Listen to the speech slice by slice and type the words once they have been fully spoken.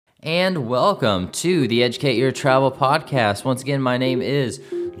And welcome to the Educate Your Travel podcast. Once again, my name is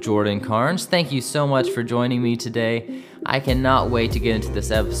Jordan Carnes. Thank you so much for joining me today. I cannot wait to get into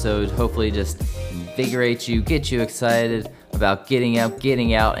this episode. Hopefully just invigorate you, get you excited about getting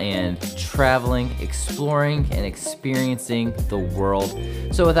out and traveling, exploring, and experiencing the world.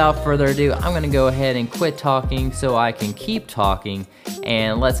 So without further ado, I'm going to go ahead and quit talking so I can keep talking,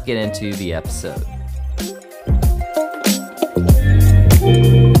 and let's get into the episode.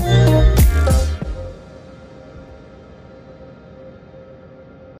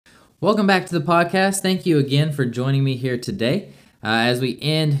 Welcome back to the podcast. Thank you again for joining me here today. As we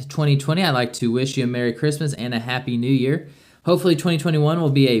end 2020, I'd like to wish you a Merry Christmas and a Happy New Year. Hopefully 2021 will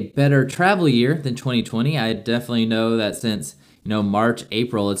be a better travel year than 2020. I definitely know that since March,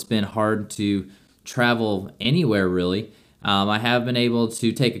 April, it's been hard to travel anywhere really. I have been able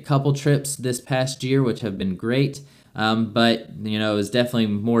to take a couple trips this past year, which have been great, but it was definitely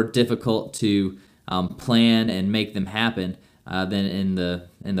more difficult to plan and make them happen than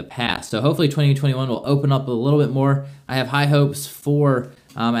in the past. So hopefully 2021 will open up a little bit more. I have high hopes for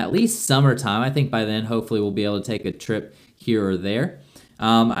at least summertime. I think by then hopefully we'll be able to take a trip here or there.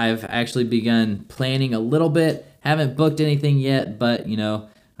 I've actually begun planning a little bit. Haven't booked anything yet, but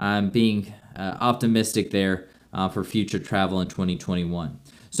I'm being optimistic there for future travel in 2021.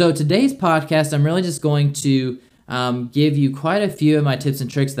 So today's podcast, I'm really just going to give you quite a few of my tips and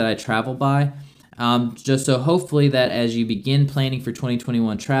tricks that I travel by. Just so hopefully that as you begin planning for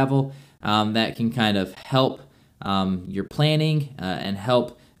 2021 travel, that can kind of help your planning and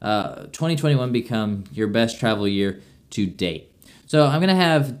help 2021 become your best travel year to date. So I'm going to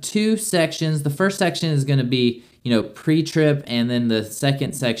have two sections. The first section is going to be, pre-trip, and then the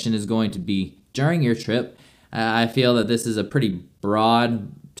second section is going to be during your trip. I feel that this is a pretty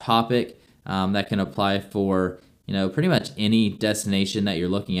broad topic that can apply for, pretty much any destination that you're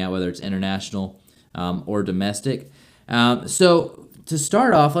looking at, whether it's international or domestic. So to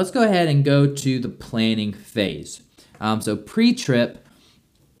start off, let's go ahead and go to the planning phase. So pre-trip,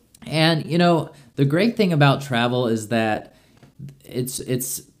 and the great thing about travel is that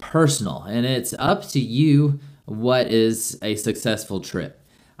it's personal, and it's up to you what is a successful trip.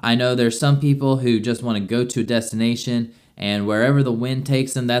 I know there's some people who just want to go to a destination, and wherever the wind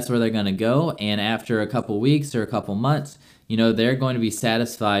takes them, that's where they're going to go. And after a couple weeks or a couple months, they're going to be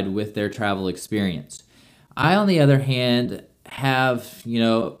satisfied with their travel experience. I, on the other hand, have,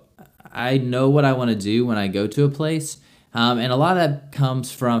 I know what I want to do when I go to a place, and a lot of that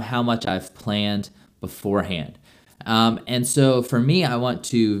comes from how much I've planned beforehand. And so for me, I want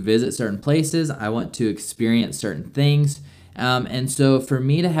to visit certain places, I want to experience certain things, and so for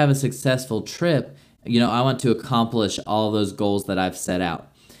me to have a successful trip, I want to accomplish all those goals that I've set out.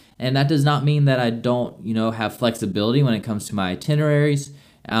 And that does not mean that I don't, have flexibility when it comes to my itineraries.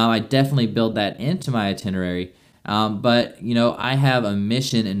 I definitely build that into my itinerary. But I have a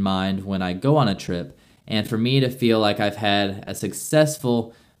mission in mind when I go on a trip. And for me to feel like I've had a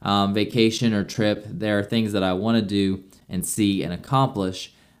successful vacation or trip, there are things that I want to do and see and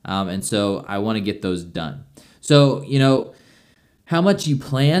accomplish. And so I want to get those done. So, how much you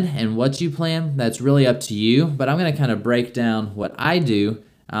plan and what you plan, that's really up to you. But I'm going to kind of break down what I do,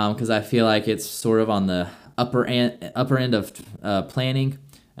 because I feel like it's sort of on the upper end of planning,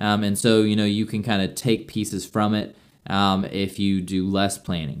 and so you can kind of take pieces from it if you do less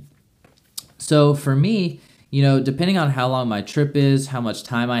planning. So for me, depending on how long my trip is, how much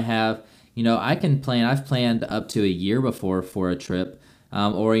time I have, I can plan. I've planned up to a year before for a trip,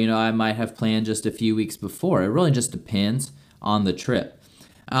 or I might have planned just a few weeks before. It really just depends on the trip.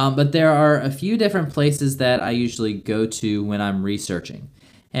 But there are a few different places that I usually go to when I'm researching.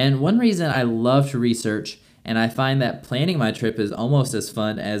 And one reason I love to research, and I find that planning my trip is almost as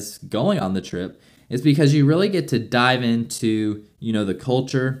fun as going on the trip, is because you really get to dive into, the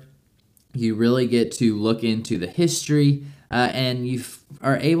culture. You really get to look into the history, and you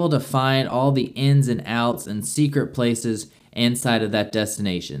are able to find all the ins and outs and secret places inside of that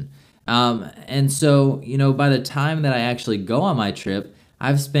destination. And so, by the time that I actually go on my trip,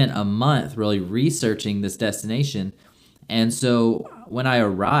 I've spent a month really researching this destination. And so when I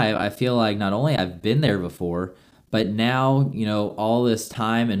arrive, I feel like not only I've been there before, but now, all this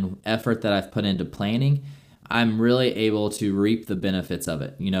time and effort that I've put into planning, I'm really able to reap the benefits of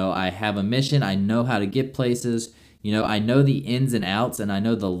it. I have a mission. I know how to get places. I know the ins and outs, and I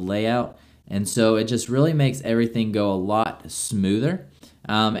know the layout. And so it just really makes everything go a lot smoother.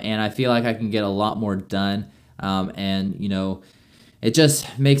 And I feel like I can get a lot more done. And it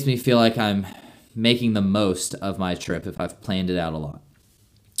just makes me feel like I'm making the most of my trip if I've planned it out a lot.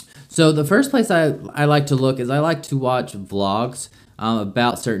 So the first place I like to look is I like to watch vlogs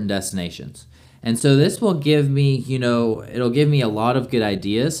about certain destinations. And so this will give me, it'll give me a lot of good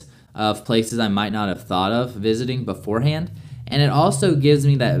ideas of places I might not have thought of visiting beforehand. And it also gives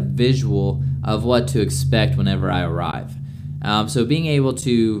me that visual of what to expect whenever I arrive. So being able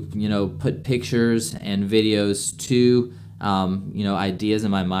to, put pictures and videos to, ideas in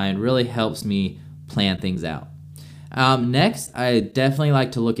my mind really helps me plan things out. Next, I definitely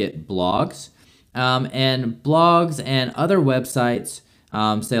like to look at blogs. And blogs and other websites,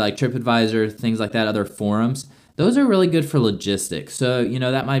 say like TripAdvisor, things like that, other forums, those are really good for logistics. So,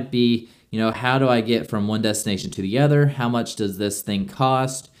 that might be, how do I get from one destination to the other? How much does this thing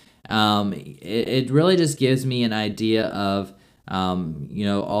cost? It really just gives me an idea of,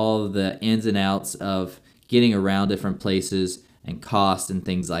 all the ins and outs of getting around different places and cost and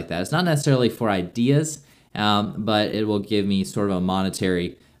things like that. It's not necessarily for ideas, but it will give me sort of a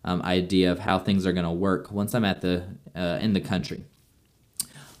monetary idea of how things are going to work once I'm at in the country.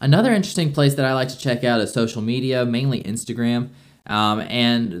 Another interesting place that I like to check out is social media, mainly Instagram.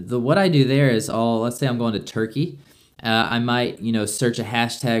 And what I do there is let's say I'm going to Turkey. I might, search a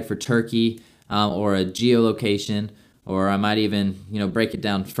hashtag for Turkey or a geolocation, or I might even, break it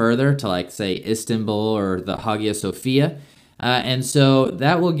down further to like say Istanbul or the Hagia Sophia. And so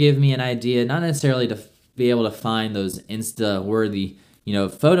that will give me an idea, not necessarily to be able to find those Insta-worthy,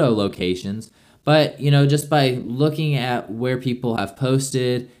 photo locations, but, just by looking at where people have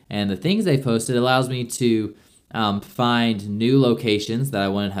posted and the things they've posted allows me to find new locations that I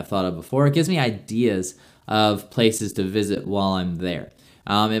wouldn't have thought of before. It gives me ideas of places to visit while I'm there.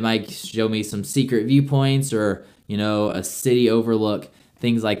 It might show me some secret viewpoints or, a city overlook,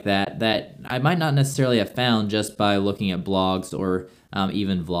 things like that I might not necessarily have found just by looking at blogs or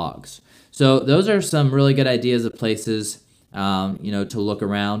even vlogs. So those are some really good ideas of places, to look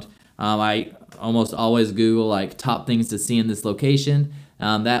around. I almost always Google like top things to see in this location.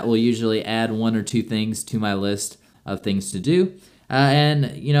 That will usually add one or two things to my list of things to do. And,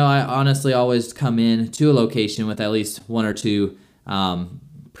 I honestly always come in to a location with at least one or two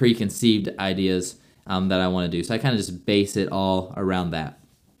preconceived ideas that I want to do. So I kind of just base it all around that.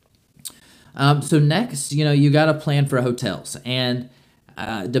 So next, you got to plan for hotels. And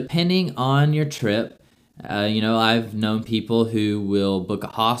depending on your trip, I've known people who will book a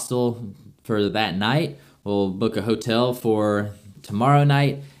hostel for that night, will book a hotel for tomorrow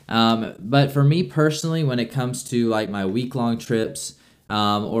night. But for me personally, when it comes to like my week-long trips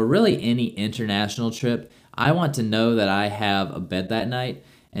or really any international trip, I want to know that I have a bed that night.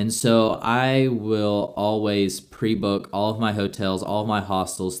 And so I will always pre-book all of my hotels, all of my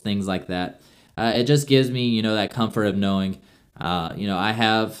hostels, things like that. It just gives me, that comfort of knowing, I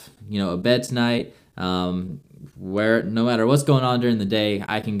have, a bed tonight, where no matter what's going on during the day,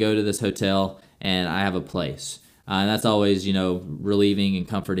 I can go to this hotel and I have a place. And that's always, relieving and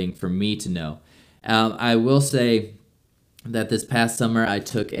comforting for me to know. I will say that this past summer I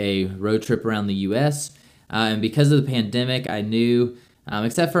took a road trip around the U.S. And because of the pandemic, I knew,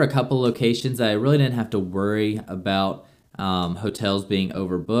 except for a couple locations, that I really didn't have to worry about hotels being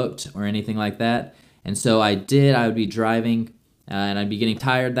overbooked or anything like that. And so I would be driving and I'd be getting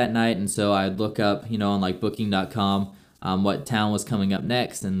tired that night. And so I'd look up, on like booking.com, what town was coming up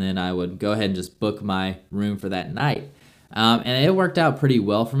next. And then I would go ahead and just book my room for that night. And it worked out pretty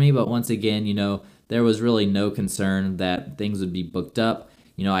well for me. But once again, there was really no concern that things would be booked up.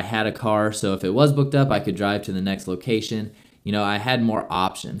 I had a car, so if it was booked up, I could drive to the next location. I had more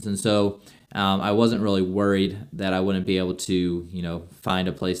options. And so I wasn't really worried that I wouldn't be able to, find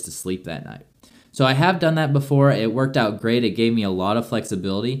a place to sleep that night. So I have done that before. It worked out great. It gave me a lot of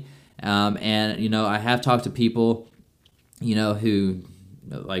flexibility. And, I have talked to people, who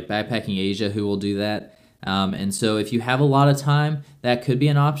like backpacking Asia who will do that. And so if you have a lot of time, that could be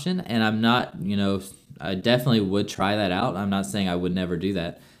an option. And I'm not, I definitely would try that out. I'm not saying I would never do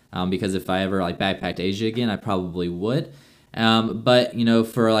that. Because if I ever like backpacked Asia again, I probably would. But,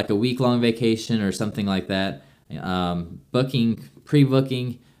 for like a week-long vacation or something like that,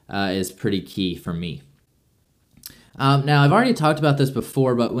 pre-booking is pretty key for me. Now, I've already talked about this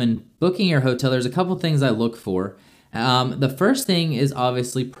before, but when booking your hotel, there's a couple things I look for. The first thing is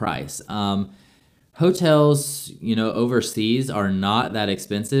obviously price. Hotels, overseas are not that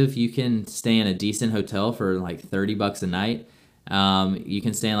expensive. You can stay in a decent hotel for like $30 a night. You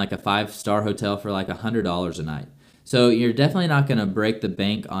can stay in like a 5-star hotel for like $100 a night. So you're definitely not going to break the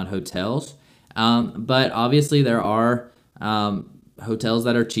bank on hotels. But obviously there are hotels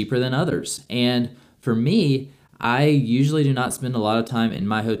that are cheaper than others. And for me, I usually do not spend a lot of time in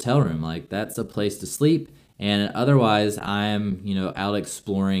my hotel room. Like that's a place to sleep. And otherwise I'm, out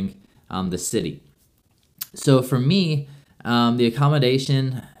exploring the city. So for me, The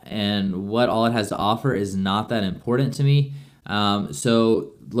accommodation and what all it has to offer is not that important to me.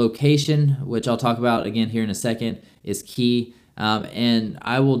 So location, which I'll talk about again here in a second, is key. And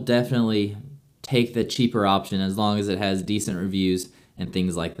I will definitely take the cheaper option as long as it has decent reviews and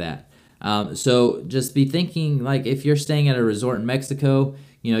things like that. So just be thinking, like, if you're staying at a resort in Mexico,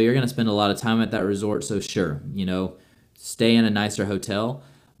 you're going to spend a lot of time at that resort. So sure, stay in a nicer hotel.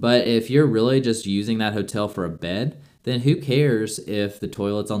 But if you're really just using that hotel for a bed, then who cares if the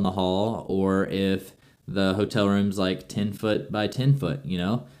toilet's on the hall or if the hotel room's like 10 foot by 10 foot,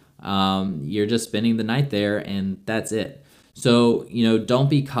 you're just spending the night there and that's it. So, don't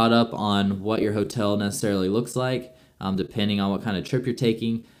be caught up on what your hotel necessarily looks like, depending on what kind of trip you're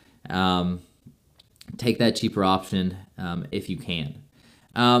taking. Take that cheaper option if you can.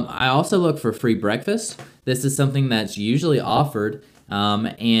 I also look for free breakfast. This is something that's usually offered,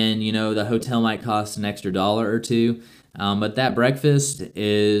 and the hotel might cost an extra $1 or $2, but that breakfast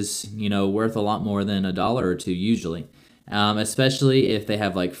is worth a lot more than $1 or $2 usually. Especially if they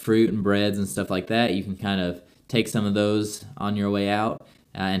have like fruit and breads and stuff like that. You can kind of take some of those on your way out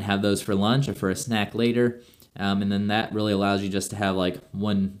and have those for lunch or for a snack later, and then that really allows you just to have like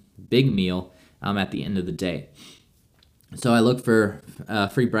one big meal at the end of the day. So I look for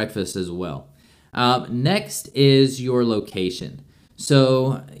free breakfast as well. Next is your location.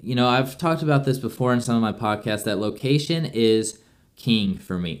 So, I've talked about this before in some of my podcasts, that location is king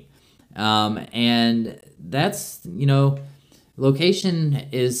for me. And that's, location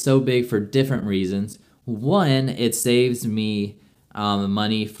is so big for different reasons. One, it saves me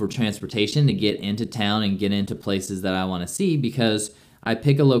money for transportation to get into town and get into places that I want to see, because I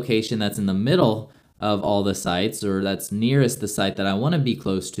pick a location that's in the middle of all the sites, or that's nearest the site that I want to be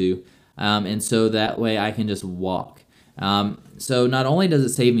close to, and so that way I can just walk. So not only does it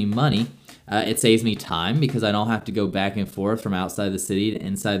save me money, it saves me time, because I don't have to go back and forth from outside the city to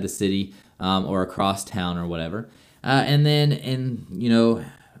inside the city, or across town or whatever. And then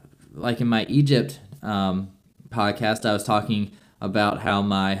like in my Egypt podcast, I was talking about how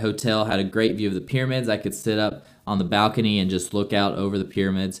my hotel had a great view of the pyramids. I could sit up on the balcony and just look out over the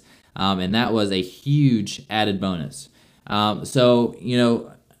pyramids, and that was a huge added bonus.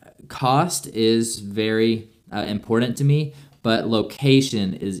 So cost is very important to me, but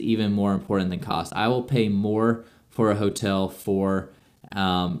location is even more important than cost. I will pay more for a hotel for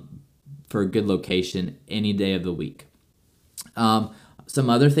a good location any day of the week. Some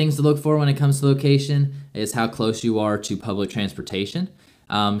other things to look for when it comes to location is how close you are to public transportation.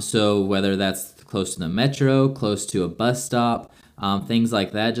 So whether that's close to the metro, close to a bus stop, things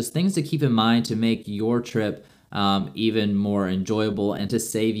like that, just things to keep in mind to make your trip even more enjoyable and to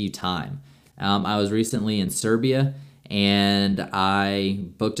save you time. I was recently in Serbia, and I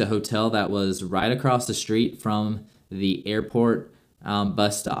booked a hotel that was right across the street from the airport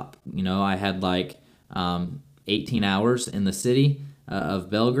bus stop. I had like 18 hours in the city of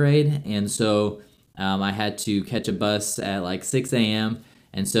Belgrade, and so I had to catch a bus at like 6 a.m.,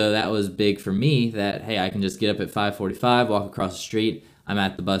 and so that was big for me, that, hey, I can just get up at 5:45, walk across the street, I'm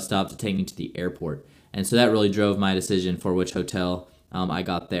at the bus stop to take me to the airport. And so that really drove my decision for which hotel I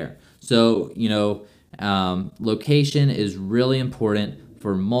got there. So, location is really important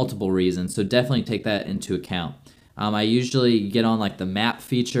for multiple reasons, so definitely take that into account. I usually get on like the map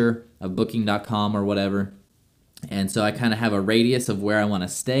feature of booking.com or whatever, and so I kind of have a radius of where I want to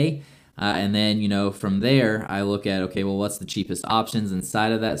stay. And then, from there, I look at, okay, well, what's the cheapest options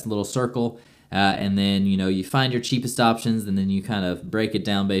inside of that little circle? And then, you find your cheapest options, and then you kind of break it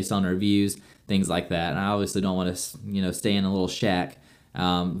down based on reviews, things like that. And I obviously don't want to, stay in a little shack,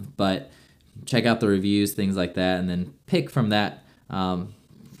 but check out the reviews, things like that, and then pick from that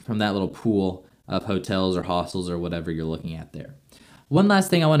little pool of hotels or hostels or whatever you're looking at there. One last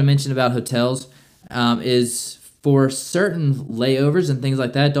thing I want to mention about hotels is, for certain layovers and things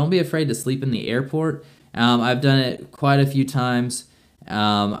like that, don't be afraid to sleep in the airport. I've done it quite a few times.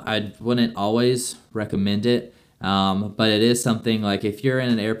 I wouldn't always recommend it, but it is something, like if you're in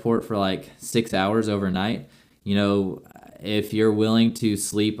an airport for like 6 hours overnight, if you're willing to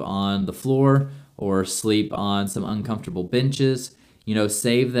sleep on the floor or sleep on some uncomfortable benches,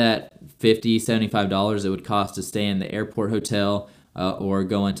 save that $50, $75 it would cost to stay in the airport hotel or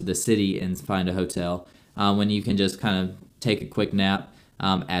go into the city and find a hotel, when you can just kind of take a quick nap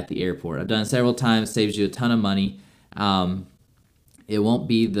at the airport. I've done it several times, saves you a ton of money. It won't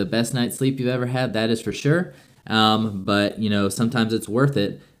be the best night's sleep you've ever had, that is for sure, but sometimes it's worth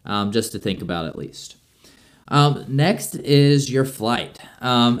it, just to think about at least. Next is your flight.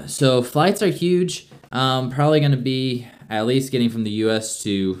 So flights are huge. Probably going to be at least getting from the U.S.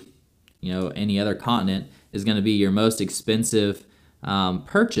 to any other continent is going to be your most expensive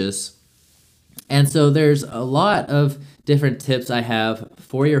purchase. And so there's a lot of different tips I have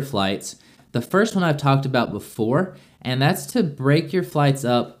for your flights. The first one I've talked about before, and that's to break your flights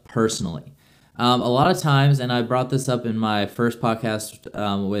up personally. A lot of times, and I brought this up in my first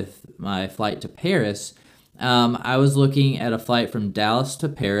podcast with my flight to Paris, I was looking at a flight from Dallas to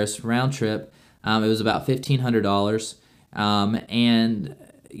Paris, round trip. It was about $1,500, and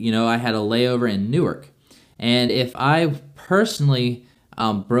I had a layover in Newark. And if I personally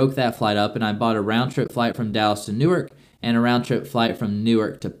broke that flight up and I bought a round trip flight from Dallas to Newark and a round trip flight from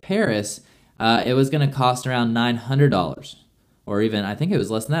Newark to Paris, it was going to cost around $900, or even, I think it was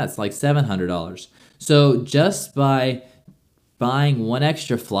less than that. It's like $700. So just by buying one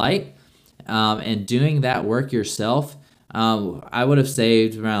extra flight and doing that work yourself, I would have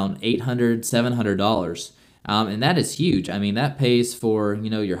saved around $800, $700. And that is huge. I mean, that pays for,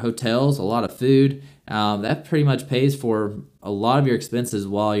 your hotels, a lot of food. That pretty much pays for a lot of your expenses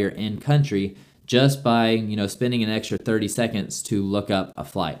while you're in country just by, spending an extra 30 seconds to look up a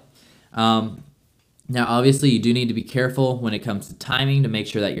flight. Now, obviously, you do need to be careful when it comes to timing to make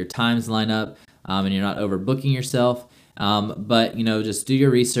sure that your times line up and you're not overbooking yourself. But, just do your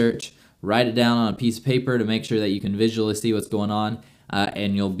research, write it down on a piece of paper to make sure that you can visually see what's going on,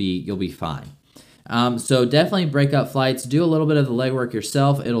 and you'll be fine. So definitely break up flights. Do a little bit of the legwork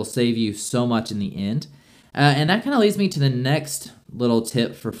yourself. It'll save you so much in the end. And that kind of leads me to the next little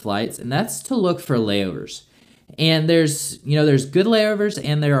tip for flights, and that's to look for layovers. And there's good layovers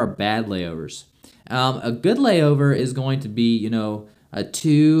and there are bad layovers. A good layover is going to be, a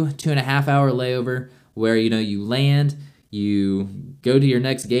 2.5 hour layover where, you land, you go to your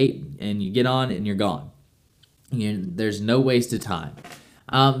next gate and you get on and you're gone. There's no wasted time.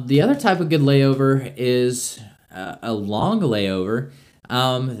 The other type of good layover is a long layover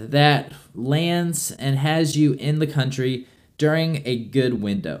that lands and has you in the country during a good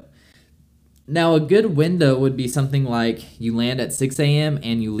window. Now, a good window would be something like you land at 6 a.m.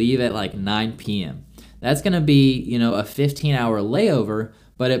 and you leave at like 9 p.m. That's going to be, a 15-hour layover,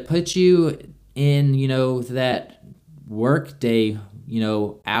 but it puts you in, that work day,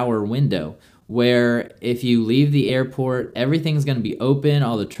 hour window where if you leave the airport, everything's going to be open.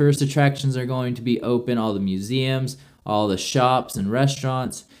 All the tourist attractions are going to be open, all the museums, all the shops and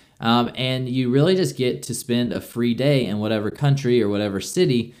restaurants. And you really just get to spend a free day in whatever country or whatever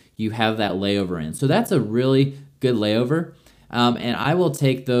city you have that layover in. So that's a really good layover. And I will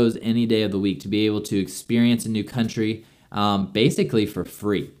take those any day of the week to be able to experience a new country basically for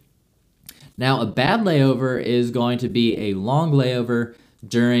free. Now, a bad layover is going to be a long layover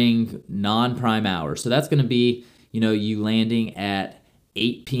during non-prime hours. So that's going to be, you landing at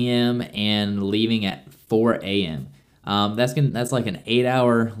 8 p.m. and leaving at 4 a.m. That's like an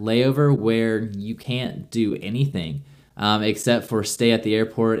 8-hour layover where you can't do anything except for stay at the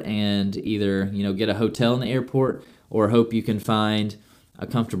airport and either, get a hotel in the airport or hope you can find a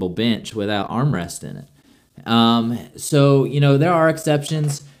comfortable bench without armrest in it. So, there are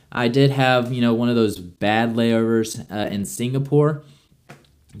exceptions. I did have, one of those bad layovers in Singapore,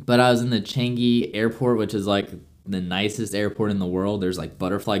 but I was in the Changi airport, which is like the nicest airport in the world. There's like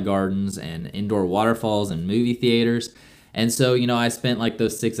butterfly gardens and indoor waterfalls and movie theaters. And so, I spent like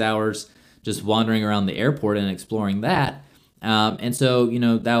those 6 hours just wandering around the airport and exploring that. And so,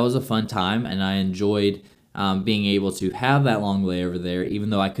 that was a fun time, and I enjoyed being able to have that long layover there,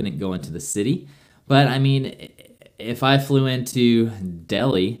 even though I couldn't go into the city. But I mean, if I flew into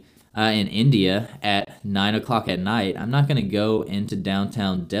Delhi in India at 9 o'clock at night, I'm not going to go into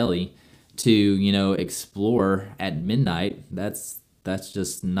downtown Delhi to, explore at midnight. That's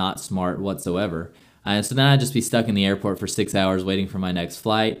just not smart whatsoever. So then I'd just be stuck in the airport for 6 hours waiting for my next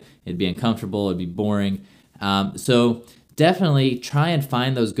flight. It'd be uncomfortable. It'd be boring. So definitely try and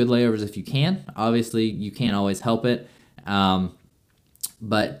find those good layovers if you can. Obviously, you can't always help it.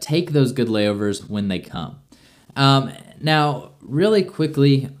 But take those good layovers when they come. Now, really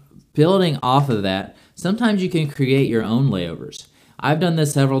quickly, building off of that, sometimes you can create your own layovers. I've done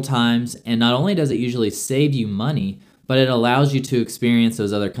this several times, and not only does it usually save you money, but it allows you to experience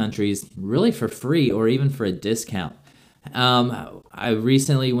those other countries really for free or even for a discount. I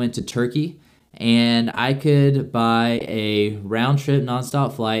recently went to Turkey, and I could buy a round-trip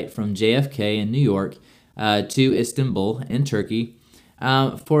nonstop flight from JFK in New York to Istanbul in Turkey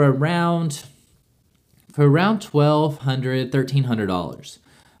for around $1,200,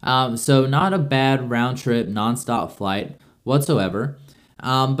 $1,300. So not a bad round-trip nonstop flight whatsoever.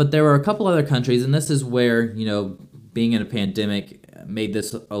 But there were a couple other countries, and this is where, being in a pandemic made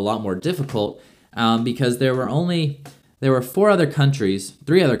this a lot more difficult because there were three other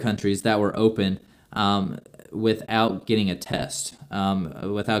countries that were open without getting a test,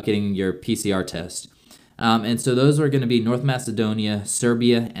 without getting your PCR test. And so those were going to be North Macedonia,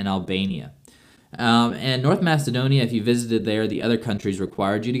 Serbia, and Albania. And North Macedonia, if you visited there, the other countries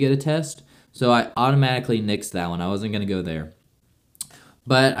required you to get a test. So I automatically nixed that one. I wasn't going to go there.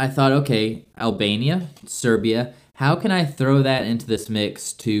 But I thought, okay, Albania, Serbia, how can I throw that into this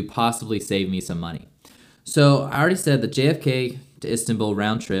mix to possibly save me some money? So I already said the JFK to Istanbul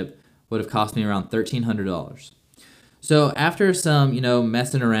round trip would have cost me around $1,300. So after some,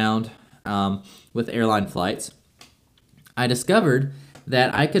 messing around with airline flights, I discovered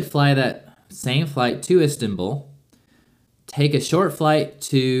that I could fly that same flight to Istanbul, take a short flight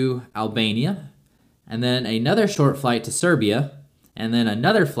to Albania, and then another short flight to Serbia, and then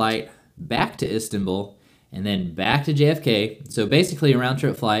another flight back to Istanbul, and then back to JFK. So basically a round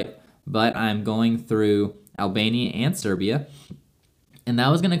trip flight, but I'm going through Albania and Serbia, and that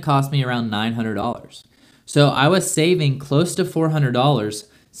was going to cost me around $900. So I was saving close to $400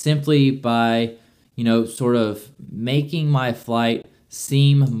 simply by, sort of making my flight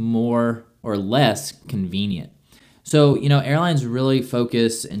seem more or less convenient. So, airlines really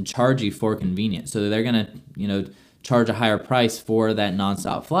focus and charge you for convenience. So they're going to, charge a higher price for that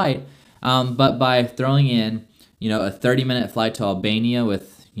nonstop flight. But by throwing in, a 30-minute flight to Albania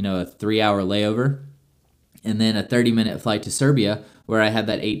with, a 3-hour layover, and then a 30-minute flight to Serbia where I had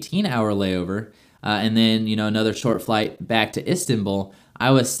that 18-hour layover, and then, another short flight back to Istanbul,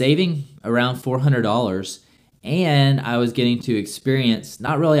 I was saving around $400, and I was getting to experience,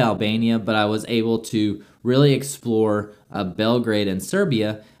 not really Albania, but I was able to really explore Belgrade and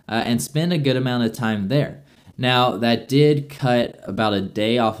Serbia and spend a good amount of time there. Now, that did cut about a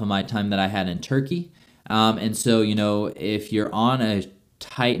day off of my time that I had in Turkey. And so, if you're on a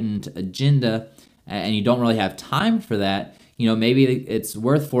tightened agenda and you don't really have time for that, maybe it's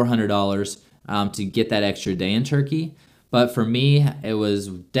worth $400 to get that extra day in Turkey. But for me, it was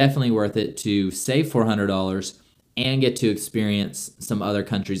definitely worth it to save $400 and get to experience some other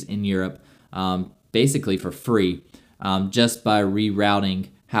countries in Europe basically for free just by rerouting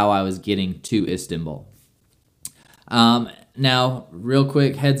how I was getting to Istanbul. Now, real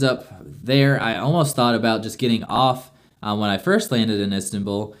quick heads up there, I almost thought about just getting off when I first landed in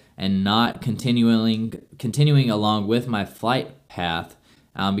Istanbul and not continuing along with my flight path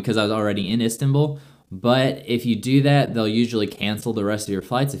because I was already in Istanbul. But if you do that, they'll usually cancel the rest of your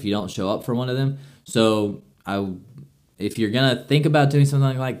flights if you don't show up for one of them. So if you're going to think about doing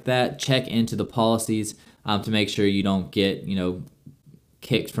something like that, check into the policies to make sure you don't get,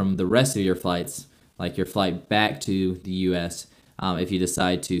 kicked from the rest of your flights, like your flight back to the U.S., if you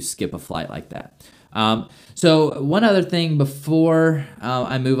decide to skip a flight like that. So one other thing before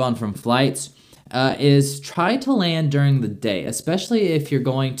I move on from flights is try to land during the day, especially if you're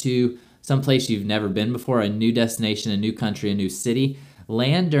going to someplace you've never been before, a new destination, a new country, a new city.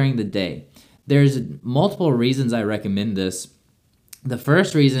 Land during the day. There's multiple reasons I recommend this. The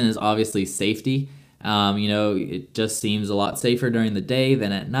first reason is obviously safety. It just seems a lot safer during the day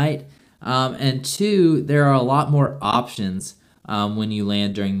than at night. And two, there are a lot more options when you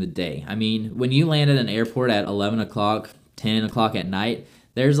land during the day. I mean, when you land at an airport at 11 o'clock, 10 o'clock at night,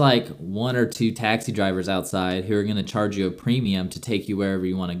 there's like one or two taxi drivers outside who are going to charge you a premium to take you wherever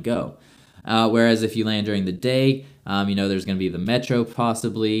you want to go. Whereas if you land during the day, there's going to be the metro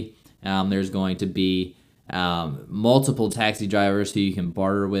possibly. There's going to be multiple taxi drivers who you can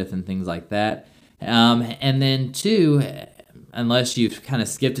barter with and things like that. And then two, unless you've kind of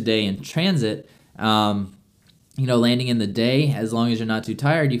skipped a day in transit, landing in the day, as long as you're not too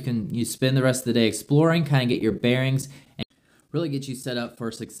tired, you spend the rest of the day exploring, kind of get your bearings, and really get you set up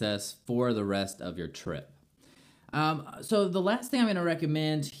for success for the rest of your trip. So the last thing I'm going to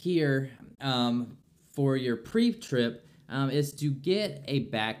recommend here for your pre-trip is to get a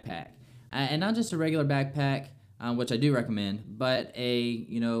backpack. And not just a regular backpack, which I do recommend, but a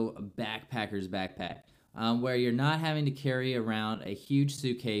backpacker's backpack, where you're not having to carry around a huge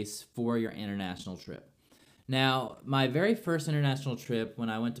suitcase for your international trip. Now, my very first international trip when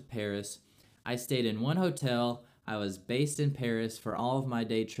I went to Paris, I stayed in one hotel. I was based in Paris for all of my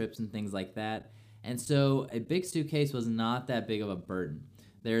day trips and things like that. And so a big suitcase was not that big of a burden.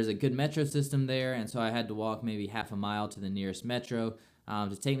 There's a good metro system there, and so I had to walk maybe half a mile to the nearest metro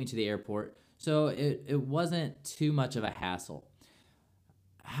to take me to the airport. So it wasn't too much of a hassle.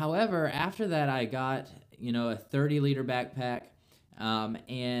 However, after that, I got, a 30-liter backpack,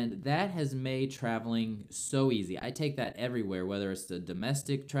 and that has made traveling so easy. I take that everywhere, whether it's the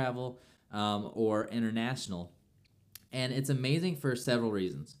domestic travel or international. And it's amazing for several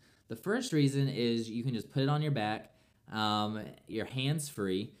reasons. The first reason is you can just put it on your back, your hands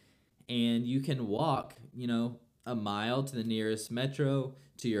free, and you can walk, a mile to the nearest metro,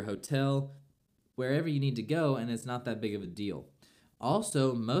 to your hotel, wherever you need to go, and it's not that big of a deal.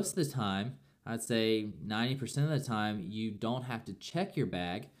 Also, most of the time, I'd say 90% of the time, you don't have to check your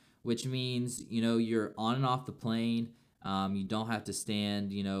bag, which means, you're on and off the plane. You don't have to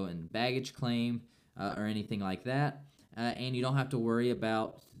stand, in baggage claim or anything like that. And you don't have to worry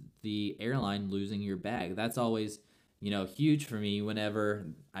about the airline losing your bag. That's always, huge for me whenever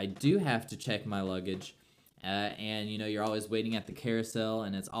I do have to check my luggage. And, you're always waiting at the carousel,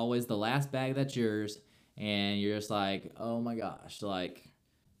 and it's always the last bag that's yours. And you're just like, oh my gosh, like,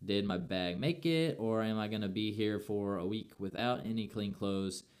 did my bag make it, or am I going to be here for a week without any clean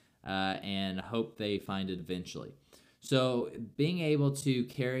clothes, and hope they find it eventually. So being able to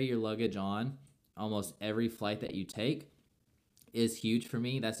carry your luggage on almost every flight that you take is huge for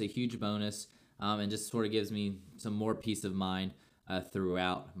me. That's a huge bonus, and just sort of gives me some more peace of mind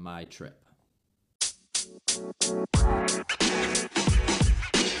throughout my trip.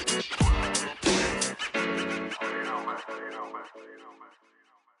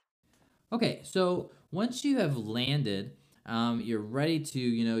 Okay, so once you have landed, you're ready to,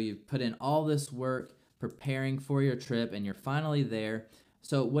 you've put in all this work preparing for your trip, and you're finally there.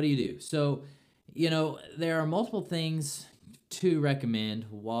 So what do? So, there are multiple things to recommend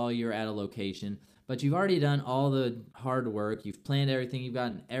while you're at a location, but you've already done all the hard work. You've planned everything. You've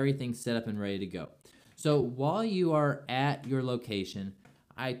gotten everything set up and ready to go. So while you are at your location,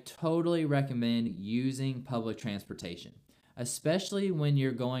 I totally recommend using public transportation, especially when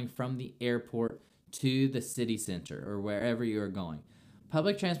you're going from the airport to the city center or wherever you are going.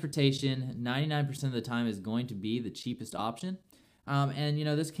 Public transportation, 99% of the time, is going to be the cheapest option. And,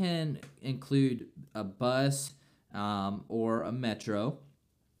 this can include a bus or a metro.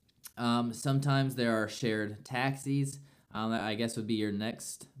 Sometimes there are shared taxis. That I guess would be your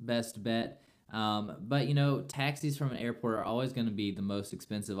next best bet. But taxis from an airport are always going to be the most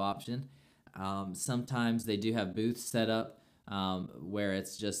expensive option. Sometimes they do have booths set up where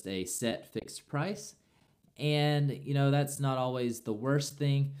it's just a set fixed price. And, that's not always the worst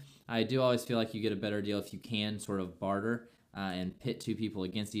thing. I do always feel like you get a better deal if you can sort of barter and pit two people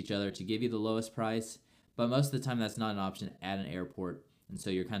against each other to give you the lowest price. But most of the time, that's not an option at an airport. And so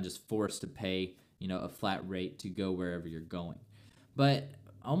you're kind of just forced to pay, a flat rate to go wherever you're going. But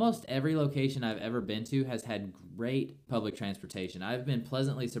almost every location I've ever been to has had great public transportation. I've been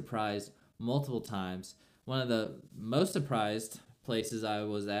pleasantly surprised multiple times. One of the most surprised places I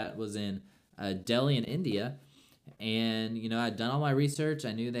was at was in Delhi in India. And, I'd done all my research.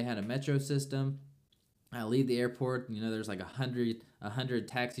 I knew they had a metro system. I leave the airport, there's like 100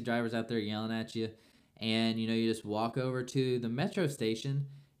 taxi drivers out there yelling at you. And, you just walk over to the metro station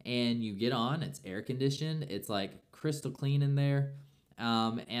and you get on. It's air conditioned. It's like crystal clean in there.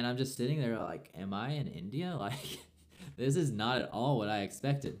 And I'm just sitting there like, am I in India? Like, this is not at all what I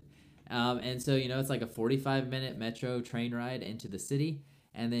expected. And so, it's like a 45-minute metro train ride into the city.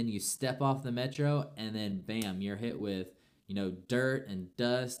 And then you step off the metro and then bam, you're hit with, dirt and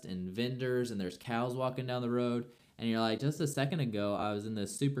dust and vendors, and there's cows walking down the road. And you're like, just a second ago, I was in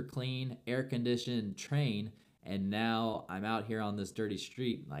this super clean, air-conditioned train, and now I'm out here on this dirty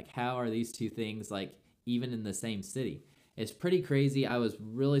street. Like, how are these two things, like, even in the same city? It's pretty crazy. I was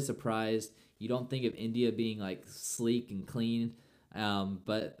really surprised. You don't think of India being, like, sleek and clean,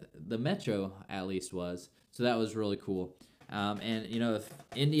 but the metro, at least, was. So that was really cool. And, if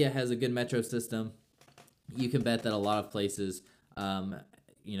India has a good metro system, you can bet that a lot of places,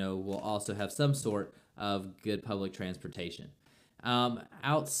 will also have some sort of good public transportation.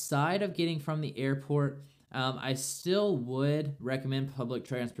 Outside of getting from the airport, I still would recommend public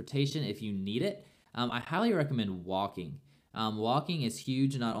transportation if you need it. I highly recommend walking. Walking is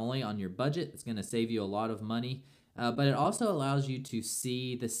huge, not only on your budget, it's going to save you a lot of money, but it also allows you to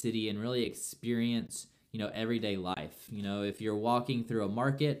see the city and really experience, everyday life. If you're walking through a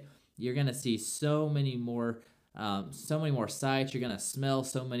market, you're going to see so many more sights. You're going to smell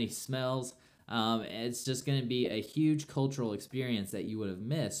so many smells. It's just going to be a huge cultural experience that you would have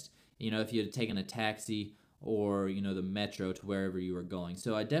missed, if you had taken a taxi or, the metro to wherever you were going.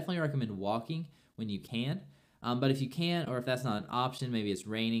 So I definitely recommend walking when you can. But if you can't, or if that's not an option, maybe it's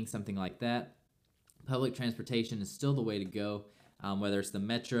raining, something like that, public transportation is still the way to go, whether it's the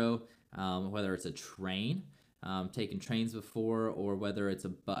metro, whether it's a train, taken trains before, or whether it's a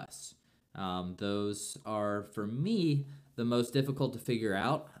bus. Those are, for me, the most difficult to figure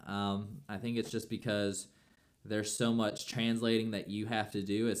out. I think it's just because there's so much translating that you have to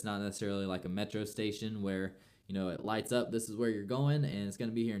do. It's not necessarily like a metro station where, it lights up, this is where you're going, and it's going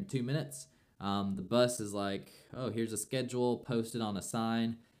to be here in 2 minutes. The bus is like, oh, here's a schedule posted on a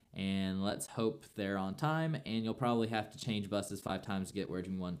sign, and let's hope they're on time, and you'll probably have to change buses 5 times to get where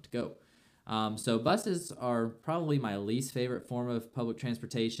you want to go. So buses are probably my least favorite form of public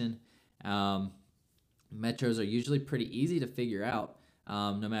transportation. Metros are usually pretty easy to figure out,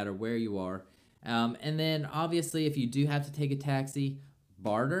 no matter where you are. And then obviously, if you do have to take a taxi,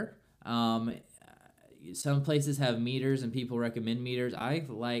 barter. Some places have meters and people recommend meters. I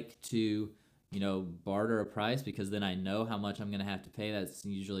like to, barter a price because then I know how much I'm going to have to pay. That's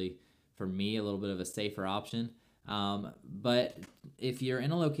usually, for me, a little bit of a safer option. But if you're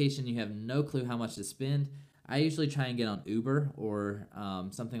in a location you have no clue how much to spend, I usually try and get on Uber or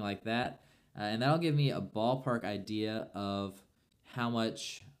something like that. And that'll give me a ballpark idea of how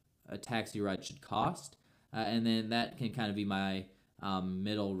much a taxi ride should cost. And then that can kind of be my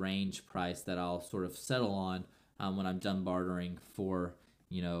middle range price that I'll sort of settle on when I'm done bartering for,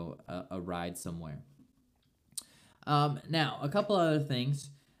 a ride somewhere. Now, a couple other things.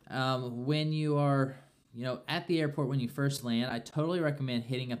 When you are, at the airport when you first land, I totally recommend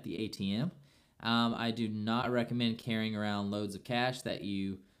hitting up the ATM. I do not recommend carrying around loads of cash that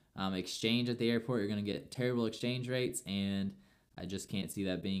you exchange at the airport. You're going to get terrible exchange rates, and I just can't see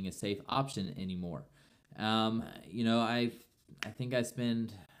that being a safe option anymore. I think I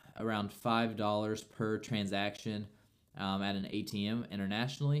spend around $5 per transaction at an ATM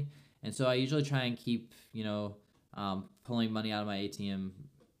internationally, and so I usually try and keep pulling money out of my ATM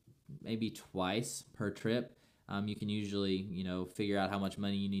maybe twice per trip. You can usually figure out how much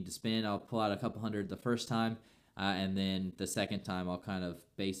money you need to spend. I'll pull out a couple hundred the first time, and then the second time I'll kind of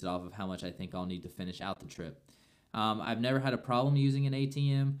base it off of how much I think I'll need to finish out the trip. I've never had a problem using an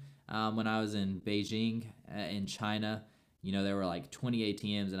ATM. When I was in Beijing in China, there were like 20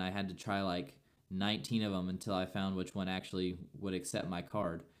 ATMs, and I had to try like 19 of them until I found which one actually would accept my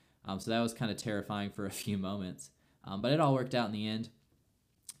card. So that was kind of terrifying for a few moments, but it all worked out in the end.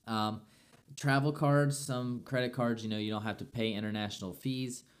 Travel cards, some credit cards, you don't have to pay international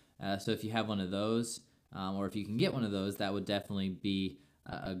fees. So if you have one of those, or if you can get one of those, that would definitely be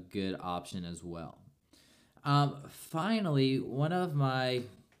a good option as well. Finally, one of my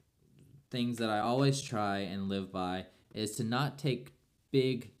things that I always try and live by is to not take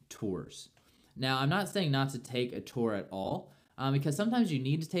big tours. Now, I'm not saying not to take a tour at all, because sometimes you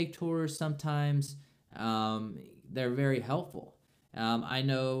need to take tours. Sometimes they're very helpful. I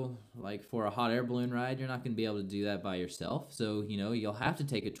know, like for a hot air balloon ride, you're not going to be able to do that by yourself. So, you'll have to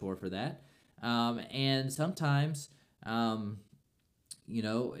take a tour for that. And sometimes,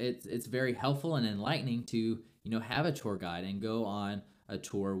 it's very helpful and enlightening to, have a tour guide and go on a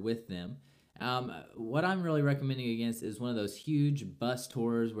tour with them. What I'm really recommending against is one of those huge bus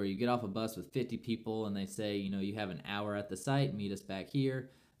tours where you get off a bus with 50 people and they say, you have an hour at the site, meet us back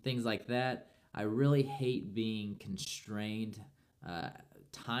here, things like that. I really hate being constrained,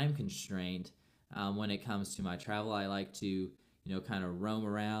 time constrained, when it comes to my travel. I like to, kind of roam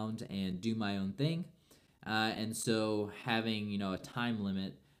around and do my own thing. And so having, a time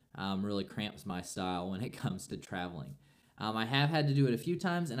limit really cramps my style when it comes to traveling. I have had to do it a few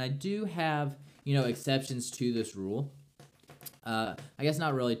times, and I do have, exceptions to this rule. I guess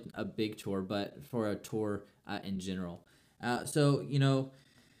not really a big tour, but for a tour in general. So,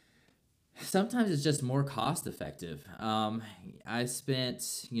 sometimes it's just more cost effective. I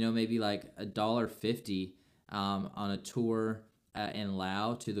spent, maybe like $1.50 on a tour in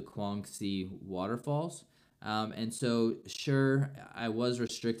Laos to the Guangxi waterfalls. And so, sure, I was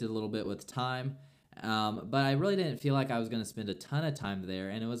restricted a little bit with time. But I really didn't feel like I was going to spend a ton of time there,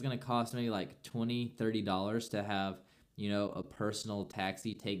 and it was going to cost me like $20, $30 to have, a personal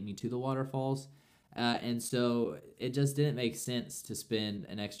taxi take me to the waterfalls. And so it just didn't make sense to spend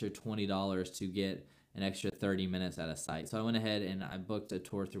an extra $20 to get an extra 30 minutes at a site. So I went ahead and I booked a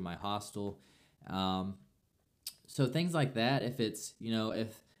tour through my hostel. So things like that, if it's,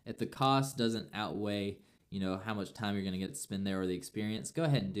 if the cost doesn't outweigh, how much time you're going to get to spend there or the experience, go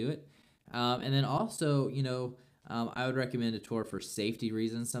ahead and do it. And then also, I would recommend a tour for safety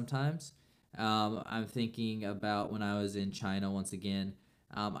reasons sometimes. I'm thinking about when I was in China once again.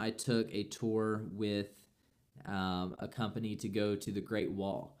 I took a tour with a company to go to the Great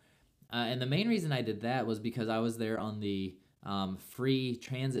Wall. And the main reason I did that was because I was there on the free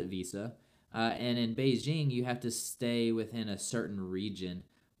transit visa. And in Beijing, you have to stay within a certain region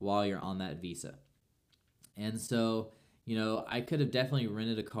while you're on that visa. And so, I could have definitely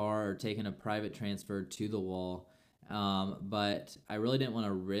rented a car or taken a private transfer to the wall. But I really didn't want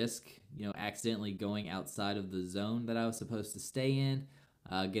to risk, accidentally going outside of the zone that I was supposed to stay in,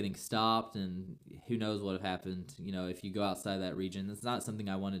 getting stopped, and who knows what would have happened, if you go outside that region. It's not something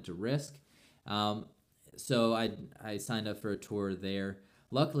I wanted to risk. So I signed up for a tour there.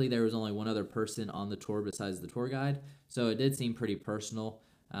 Luckily, there was only one other person on the tour besides the tour guide, so it did seem pretty personal,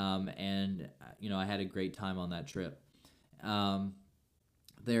 and I had a great time on that trip.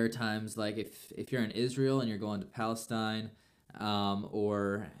 There are times like if you're in Israel and you're going to Palestine,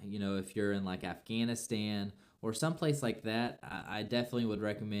 or if you're in like Afghanistan or someplace like that, I definitely would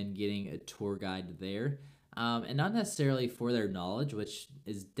recommend getting a tour guide there, and not necessarily for their knowledge, which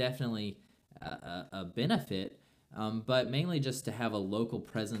is definitely a benefit, but mainly just to have a local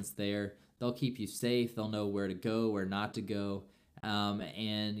presence there. They'll keep you safe. They'll know where to go, where not to go.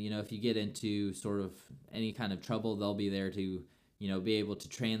 And if you get into sort of any kind of trouble, they'll be there to be able to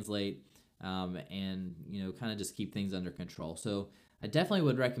translate, and kind of just keep things under control. So I definitely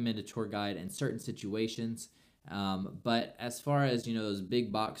would recommend a tour guide in certain situations. But as far as those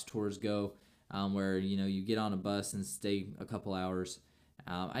big box tours go, where you get on a bus and stay a couple hours,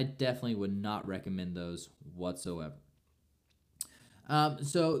 I definitely would not recommend those whatsoever.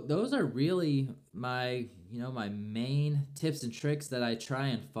 So those are really my main tips and tricks that I try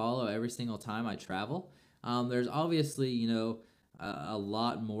and follow every single time I travel. There's obviously a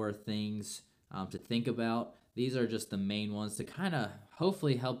lot more things to think about. These are just the main ones to kind of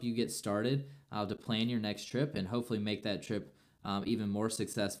hopefully help you get started to plan your next trip and hopefully make that trip even more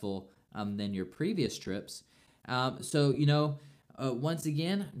successful than your previous trips. Once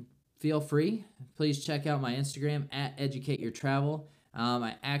again, feel free. Please check out my Instagram at Educate Your Travel.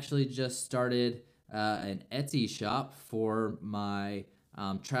 I actually just started an Etsy shop for my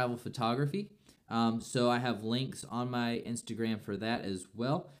travel photography. So I have links on my Instagram for that as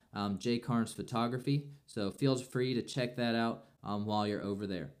well, J Carnes Photography. So feel free to check that out while you're over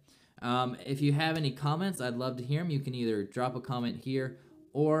there. If you have any comments, I'd love to hear them. You can either drop a comment here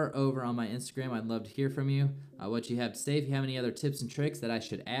or over on my Instagram. I'd love to hear from you, what you have to say. If you have any other tips and tricks that I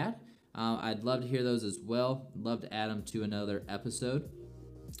should add, I'd love to hear those as well. I'd love to add them to another episode.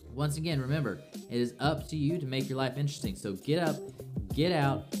 Once again, remember, it is up to you to make your life interesting. So get up, get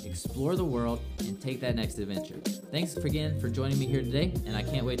out, explore the world, and take that next adventure. Thanks again for joining me here today, and I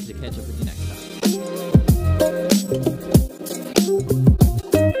can't wait to catch up with you next time.